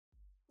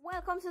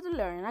Welcome to the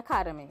Learning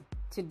Academy.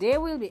 Today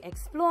we'll be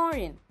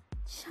exploring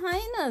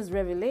China's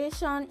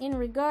revelation in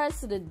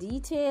regards to the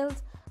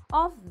details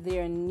of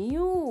their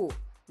new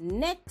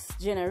next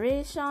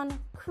generation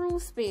crew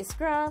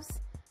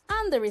spacecrafts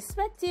and the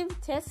respective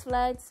test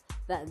flights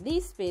that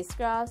these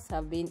spacecrafts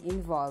have been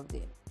involved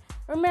in.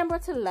 Remember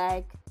to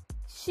like,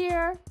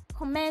 share,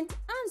 comment,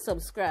 and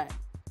subscribe.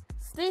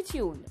 Stay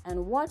tuned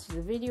and watch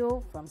the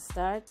video from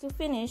start to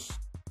finish.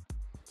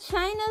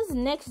 China's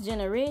next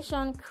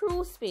generation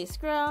crew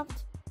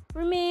spacecraft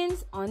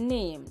remains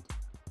unnamed.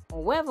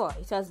 However,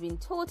 it has been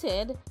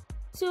touted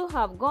to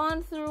have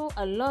gone through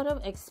a lot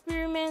of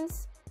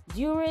experiments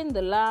during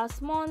the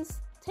last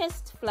month's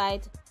test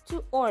flight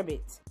to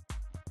orbit.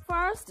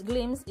 First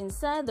glimpse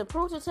inside the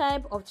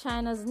prototype of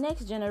China's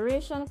next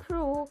generation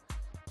crew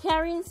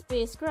carrying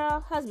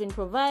spacecraft has been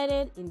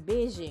provided in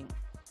Beijing,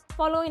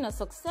 following a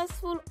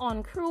successful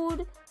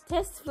uncrewed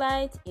test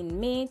flight in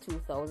May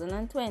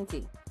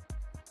 2020.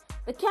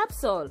 The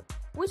capsule,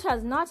 which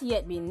has not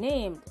yet been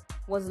named,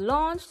 was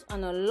launched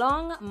on a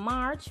Long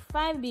March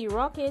 5B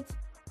rocket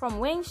from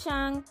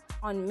Wenchang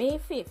on May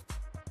 5th,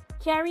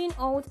 carrying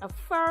out a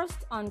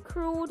first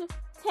uncrewed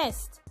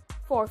test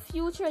for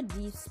future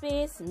deep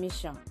space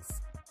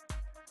missions.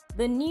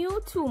 The new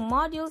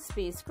two-module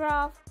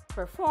spacecraft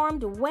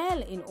performed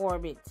well in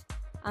orbit,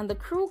 and the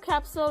crew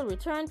capsule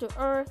returned to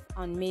Earth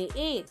on May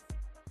 8th,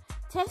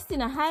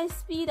 testing a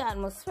high-speed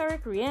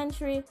atmospheric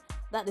re-entry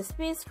that the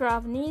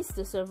spacecraft needs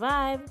to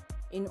survive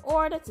in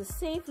order to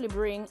safely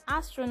bring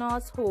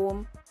astronauts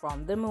home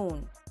from the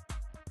moon.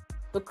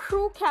 The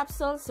crew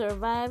capsule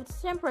survived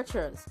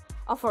temperatures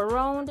of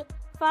around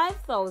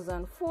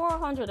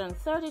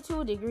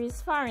 5,432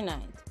 degrees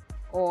Fahrenheit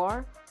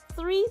or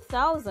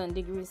 3,000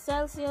 degrees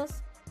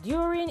Celsius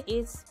during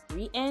its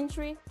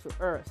re-entry to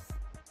Earth.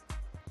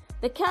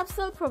 The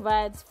capsule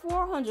provides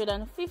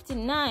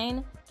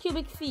 459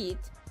 cubic feet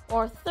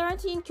or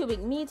 13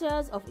 cubic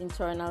meters of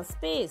internal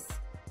space,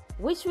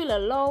 which will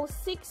allow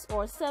 6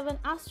 or 7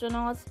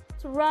 astronauts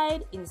to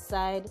ride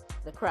inside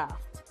the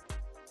craft.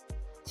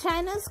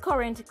 China's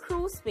current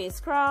crew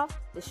spacecraft,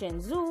 the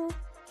Shenzhou,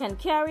 can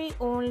carry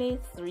only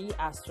 3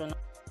 astronauts.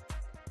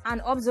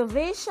 An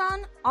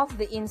observation of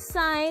the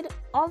inside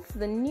of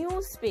the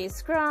new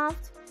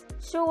spacecraft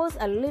shows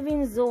a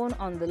living zone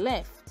on the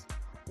left,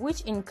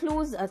 which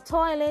includes a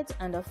toilet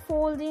and a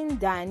folding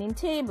dining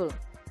table.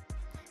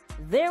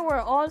 There were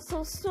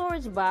also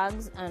storage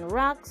bags and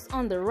racks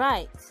on the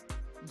right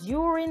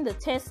during the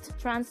test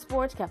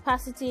transport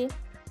capacity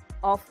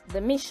of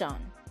the mission.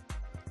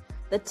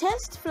 The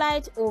test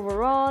flight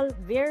overall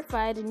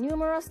verified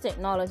numerous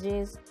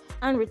technologies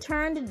and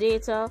returned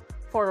data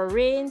for a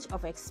range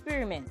of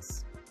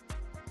experiments.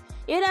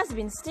 It has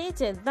been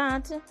stated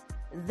that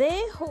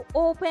they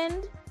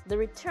opened the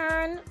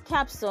return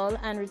capsule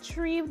and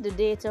retrieved the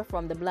data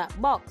from the black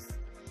box,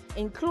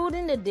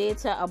 including the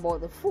data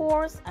about the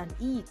force and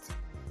heat,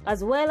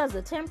 as well as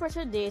the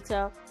temperature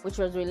data which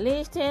was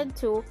related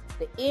to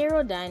the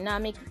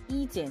aerodynamic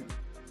heating,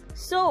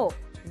 so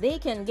they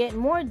can get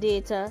more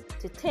data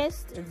to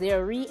test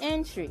their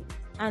re-entry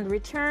and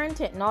return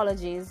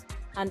technologies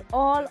and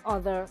all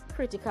other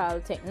critical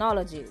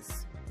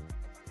technologies.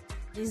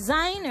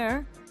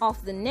 Designer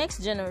of the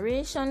next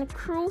generation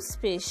crew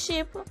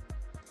spaceship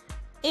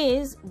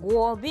is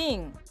Guo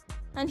Bing,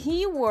 and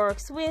he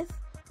works with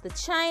the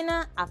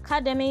China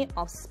Academy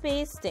of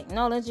Space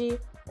Technology,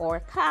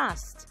 or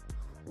CAST.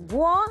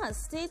 Guo has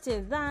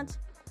stated that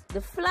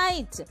the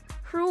flight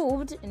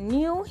proved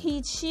new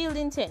heat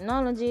shielding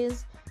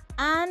technologies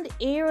and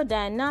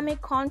aerodynamic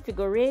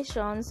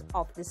configurations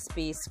of the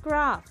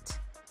spacecraft.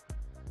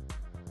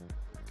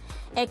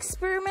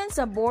 Experiments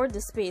aboard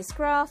the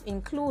spacecraft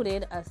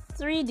included a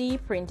 3D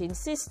printing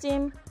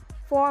system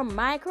for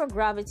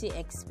microgravity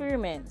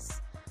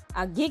experiments,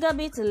 a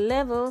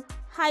gigabit-level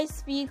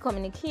high-speed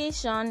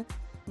communication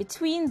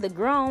between the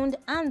ground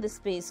and the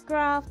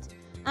spacecraft,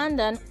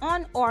 and an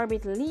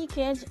on-orbit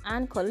leakage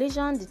and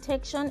collision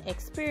detection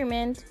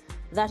experiment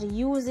that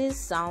uses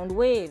sound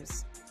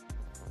waves.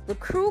 The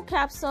crew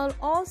capsule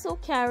also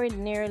carried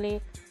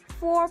nearly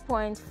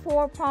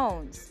 4.4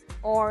 pounds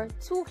or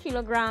 2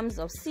 kilograms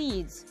of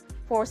seeds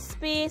for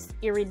space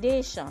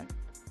irradiation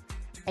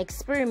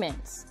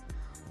experiments.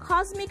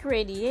 Cosmic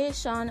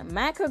radiation,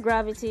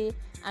 microgravity,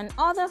 and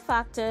other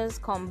factors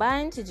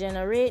combine to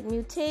generate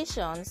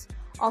mutations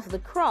of the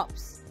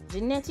crop's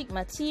genetic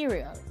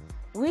material,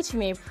 which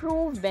may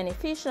prove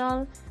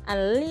beneficial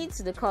and lead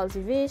to the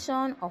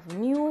cultivation of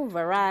new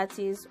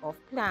varieties of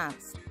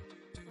plants.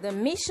 The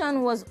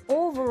mission was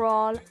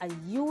overall a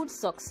huge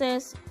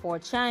success for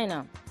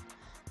China.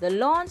 The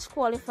launch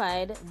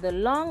qualified the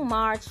Long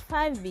March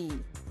 5B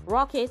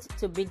rocket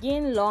to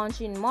begin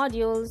launching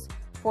modules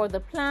for the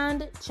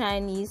planned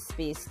Chinese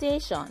space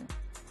station.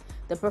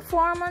 The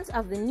performance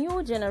of the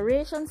new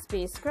generation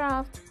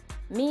spacecraft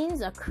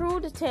means a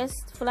crewed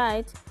test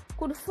flight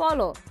could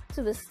follow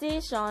to the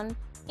station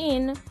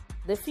in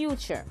the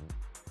future.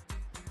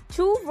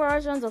 2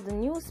 versions of the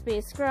new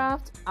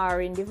spacecraft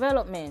are in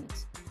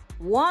development.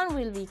 One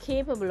will be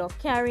capable of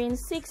carrying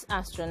 6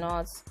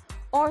 astronauts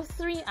or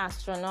 3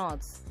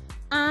 astronauts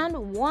and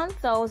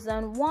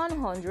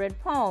 1,100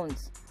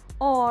 pounds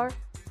or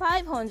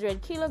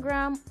 500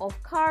 kilograms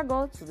of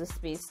cargo to the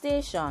space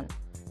station.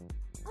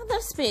 Other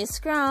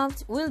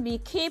spacecraft will be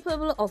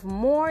capable of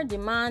more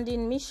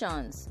demanding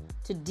missions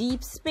to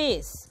deep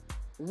space,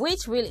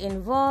 which will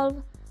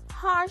involve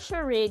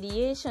harsher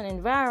radiation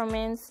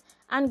environments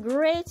and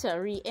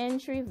greater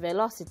re-entry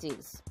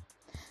velocities.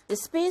 The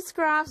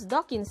spacecraft's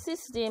docking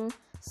system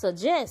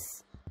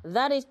suggests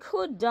that it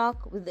could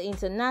dock with the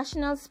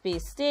International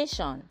Space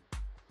Station.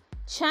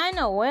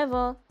 China,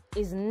 however,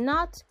 is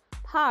not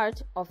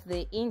part of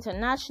the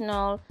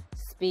International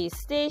Space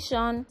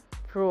Station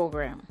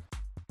program.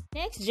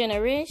 Next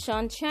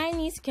generation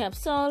Chinese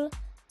capsule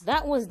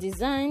that was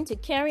designed to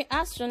carry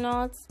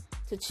astronauts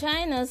to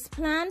China's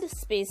planned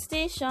space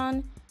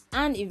station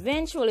and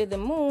eventually the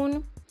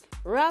moon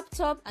wrapped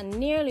up a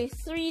nearly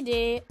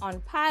 3-day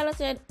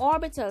unpiloted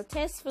orbital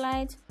test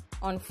flight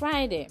on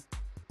Friday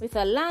with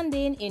a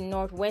landing in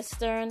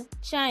northwestern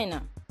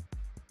China.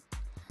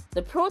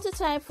 The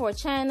prototype for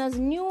China's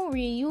new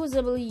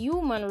reusable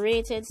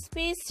human-rated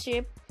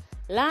spaceship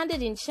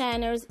landed in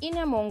China's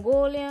Inner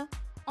Mongolia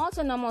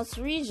Autonomous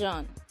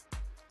Region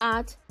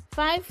at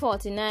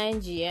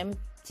 5:49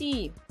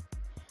 GMT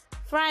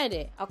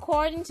Friday,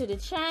 according to the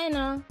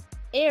China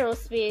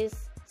Aerospace,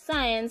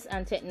 Science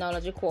and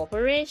Technology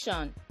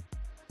Corporation,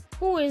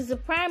 who is the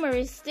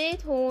primary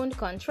state-owned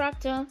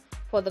contractor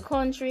for the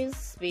country's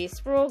space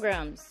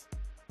programs.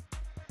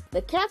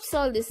 The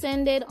capsule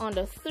descended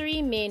under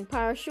 3 main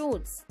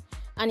parachutes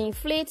and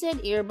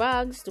inflated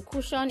airbags to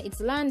cushion its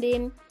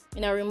landing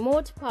in a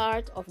remote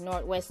part of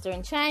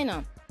northwestern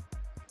China,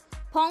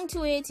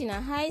 punctuating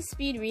a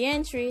high-speed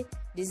re-entry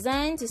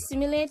designed to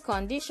simulate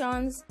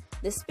conditions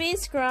the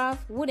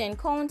spacecraft would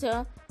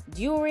encounter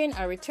during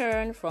a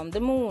return from the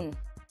moon.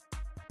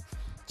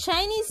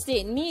 Chinese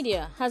state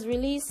media has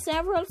released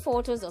several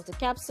photos of the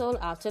capsule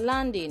after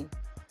landing,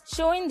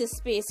 showing the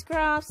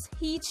spacecraft's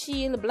heat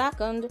shield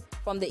blackened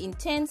from the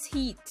intense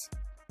heat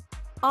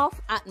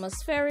of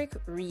atmospheric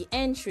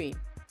re-entry.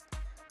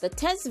 The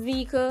test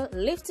vehicle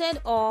lifted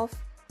off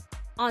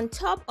on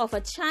top of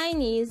a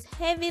Chinese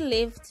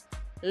heavy-lift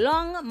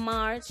Long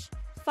March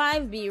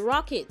 5B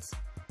rocket,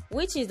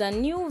 which is a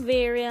new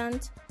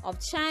variant of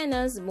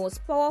China's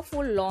most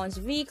powerful launch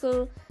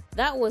vehicle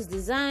that was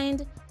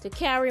designed to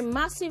carry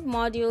massive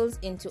modules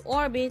into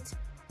orbit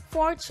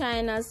for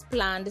China's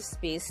planned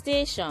space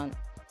station.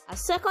 A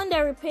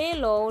secondary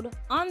payload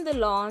on the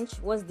launch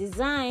was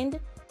designed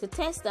to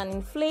test an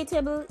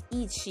inflatable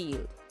heat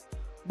shield,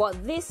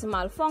 but this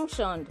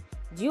malfunctioned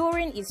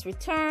during its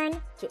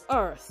return to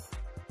Earth.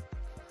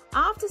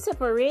 After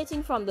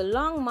separating from the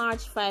Long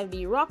March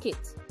 5B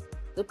rocket,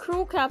 the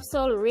crew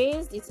capsule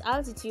raised its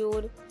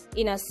altitude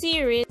in a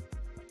series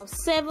of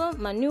 7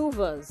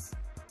 maneuvers,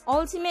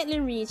 ultimately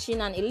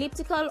reaching an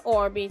elliptical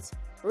orbit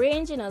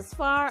ranging as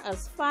far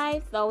as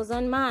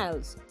 5,000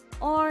 miles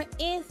or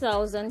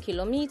 8,000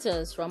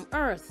 kilometers from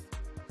Earth.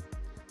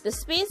 The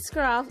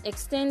spacecraft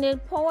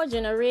extended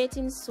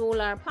power-generating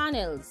solar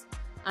panels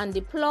and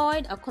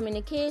deployed a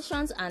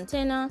communications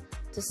antenna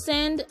to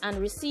send and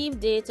receive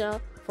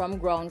data from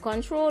ground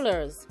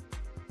controllers.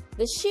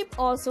 The ship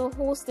also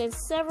hosted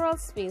several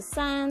space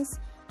science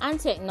and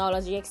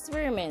technology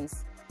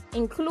experiments,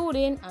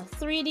 including a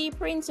 3D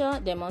printer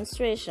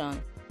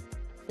demonstration.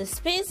 The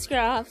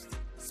spacecraft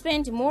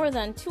spent more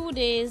than 2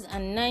 days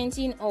and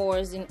 19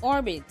 hours in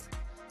orbit.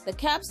 The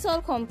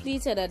capsule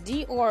completed a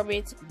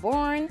deorbit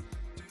burn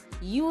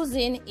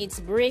using its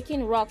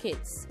braking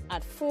rockets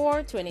at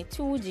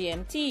 4:22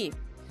 GMT.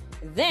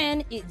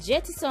 Then it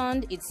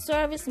jettisoned its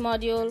service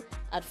module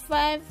at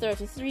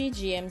 5:33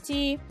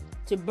 GMT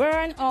to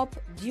burn up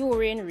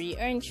during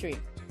re-entry.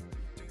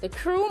 The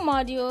crew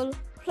module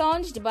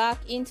plunged back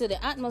into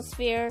the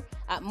atmosphere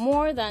at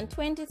more than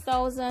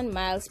 20,000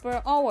 miles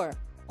per hour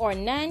or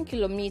 9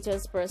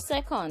 kilometers per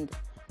second.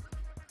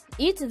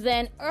 It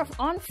then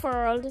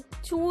unfurled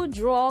 2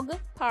 drogue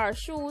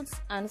parachutes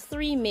and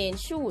 3 main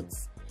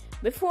chutes.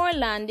 Before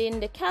landing,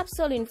 the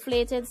capsule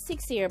inflated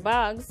 6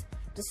 airbags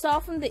to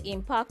soften the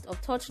impact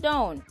of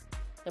touchdown.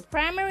 The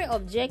primary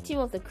objective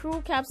of the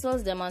crew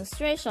capsule's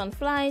demonstration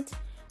flight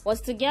was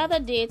to gather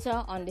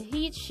data on the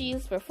heat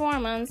shield's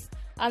performance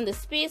and the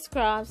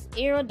spacecraft's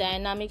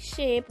aerodynamic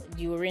shape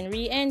during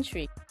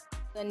re-entry.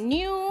 The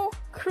new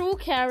crew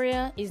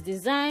carrier is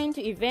designed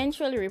to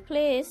eventually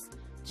replace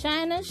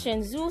China's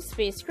Shenzhou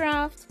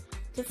spacecraft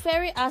to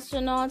ferry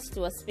astronauts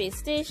to a space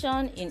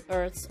station in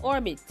Earth's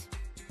orbit.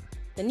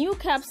 The new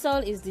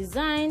capsule is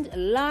designed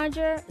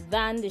larger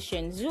than the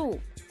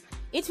Shenzhou.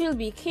 It will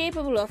be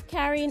capable of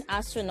carrying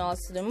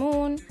astronauts to the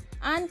moon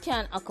and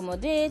can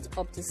accommodate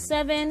up to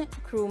 7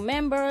 crew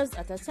members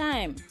at a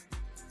time,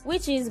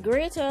 which is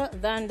greater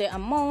than the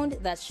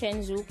amount that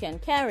Shenzhou can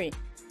carry.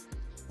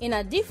 In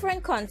a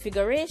different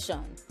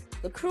configuration,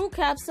 the crew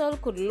capsule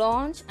could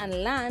launch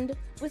and land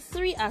with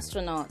 3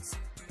 astronauts,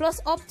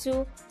 plus up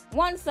to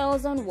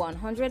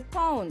 1,100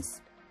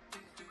 pounds.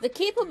 The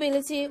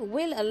capability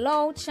will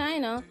allow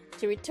China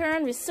to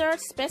return research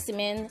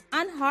specimens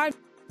and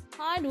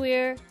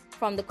hardware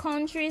from the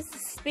country's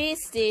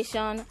space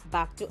station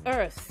back to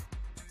Earth.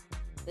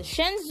 The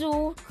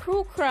Shenzhou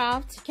crew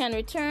craft can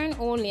return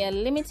only a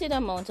limited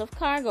amount of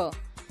cargo,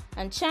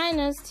 and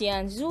China's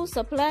Tianzhou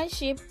supply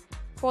ship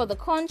for the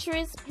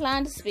country's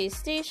planned space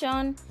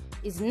station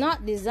is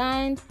not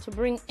designed to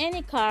bring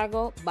any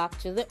cargo back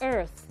to the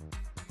Earth.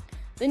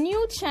 The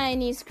new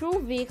Chinese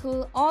crew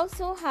vehicle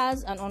also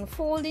has an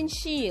unfolding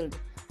shield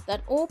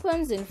that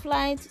opens in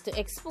flight to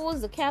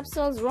expose the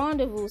capsule's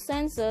rendezvous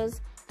sensors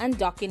and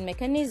docking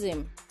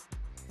mechanism.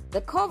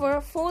 The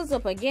cover folds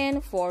up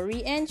again for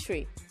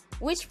re-entry,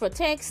 which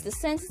protects the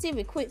sensitive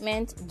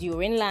equipment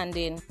during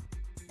landing.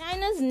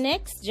 China's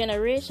next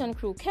generation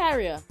crew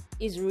carrier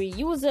is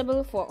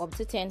reusable for up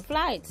to 10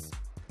 flights,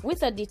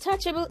 with a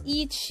detachable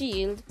heat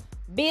shield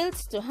built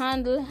to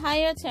handle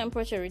higher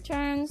temperature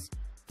returns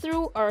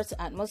through Earth's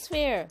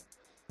atmosphere,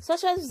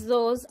 such as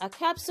those a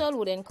capsule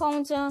would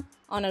encounter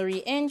on a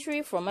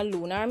re-entry from a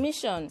lunar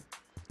mission.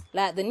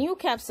 Like the new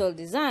capsule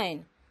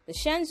design, the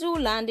Shenzhou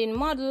landing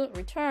model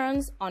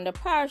returns under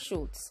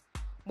parachutes,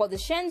 but the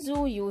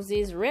Shenzhou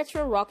uses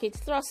retro rocket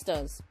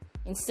thrusters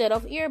instead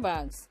of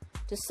airbags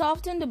to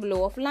soften the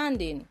blow of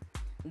landing.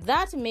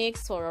 That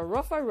makes for a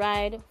rougher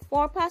ride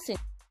for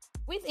passengers.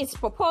 With its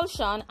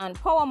propulsion and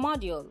power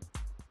module,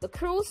 the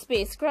crew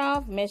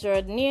spacecraft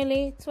measured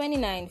nearly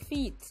 29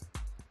 feet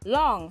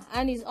long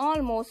and is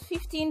almost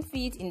 15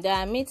 feet in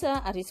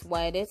diameter at its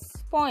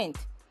widest point.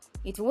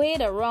 It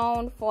weighed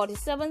around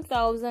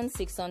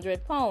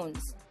 47,600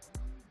 pounds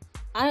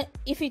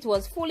if it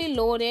was fully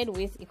loaded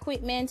with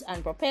equipment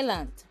and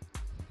propellant.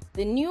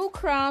 The new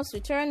craft's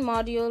return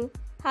module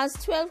has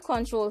 12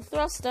 control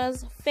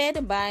thrusters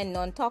fed by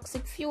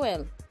non-toxic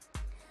fuel.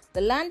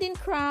 The landing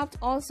craft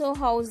also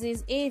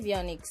houses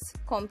avionics,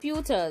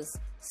 computers,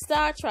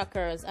 star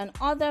trackers, and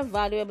other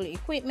valuable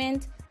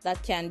equipment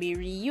that can be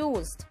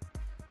reused.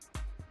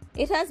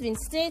 It has been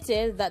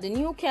stated that the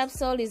new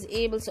capsule is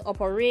able to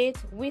operate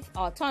with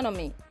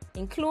autonomy,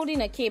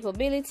 including a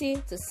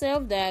capability to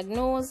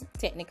self-diagnose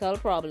technical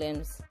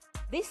problems.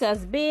 This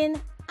has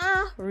been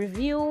a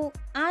review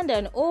and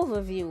an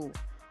overview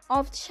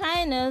of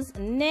China's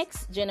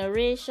next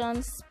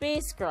generation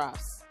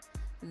spacecrafts.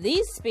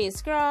 These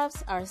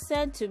spacecrafts are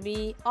said to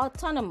be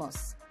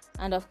autonomous,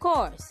 and of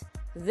course,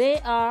 they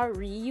are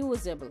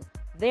reusable.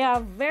 They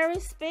are very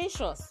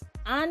spacious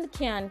and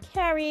can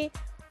carry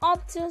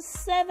up to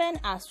 7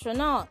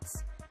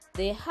 astronauts.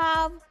 They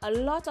have a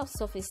lot of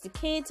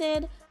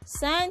sophisticated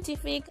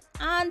scientific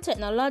and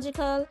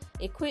technological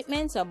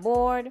equipment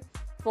aboard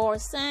for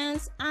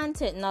science and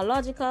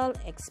technological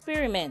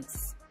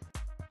experiments.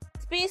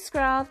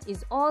 Spacecraft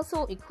is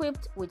also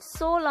equipped with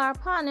solar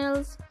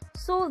panels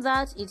so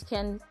that it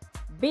can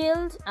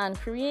build and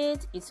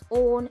create its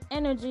own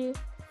energy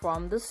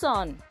from the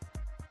sun.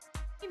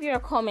 Leave your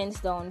comments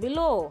down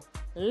below.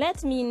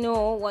 Let me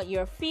know what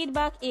your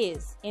feedback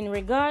is in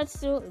regards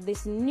to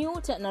this new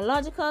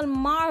technological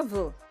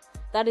marvel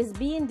that is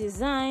being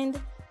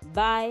designed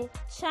by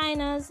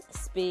China's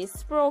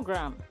space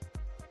program.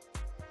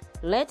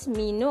 Let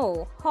me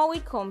know how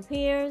it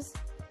compares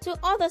to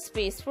other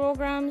space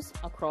programs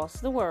across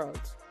the world.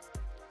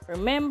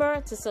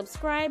 Remember to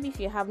subscribe if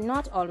you have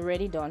not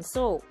already done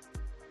so.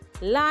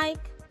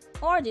 Like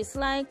or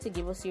dislike to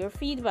give us your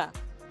feedback,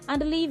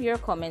 and leave your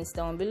comments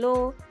down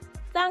below.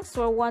 Thanks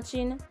for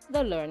watching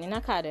the Learning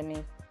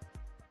Academy.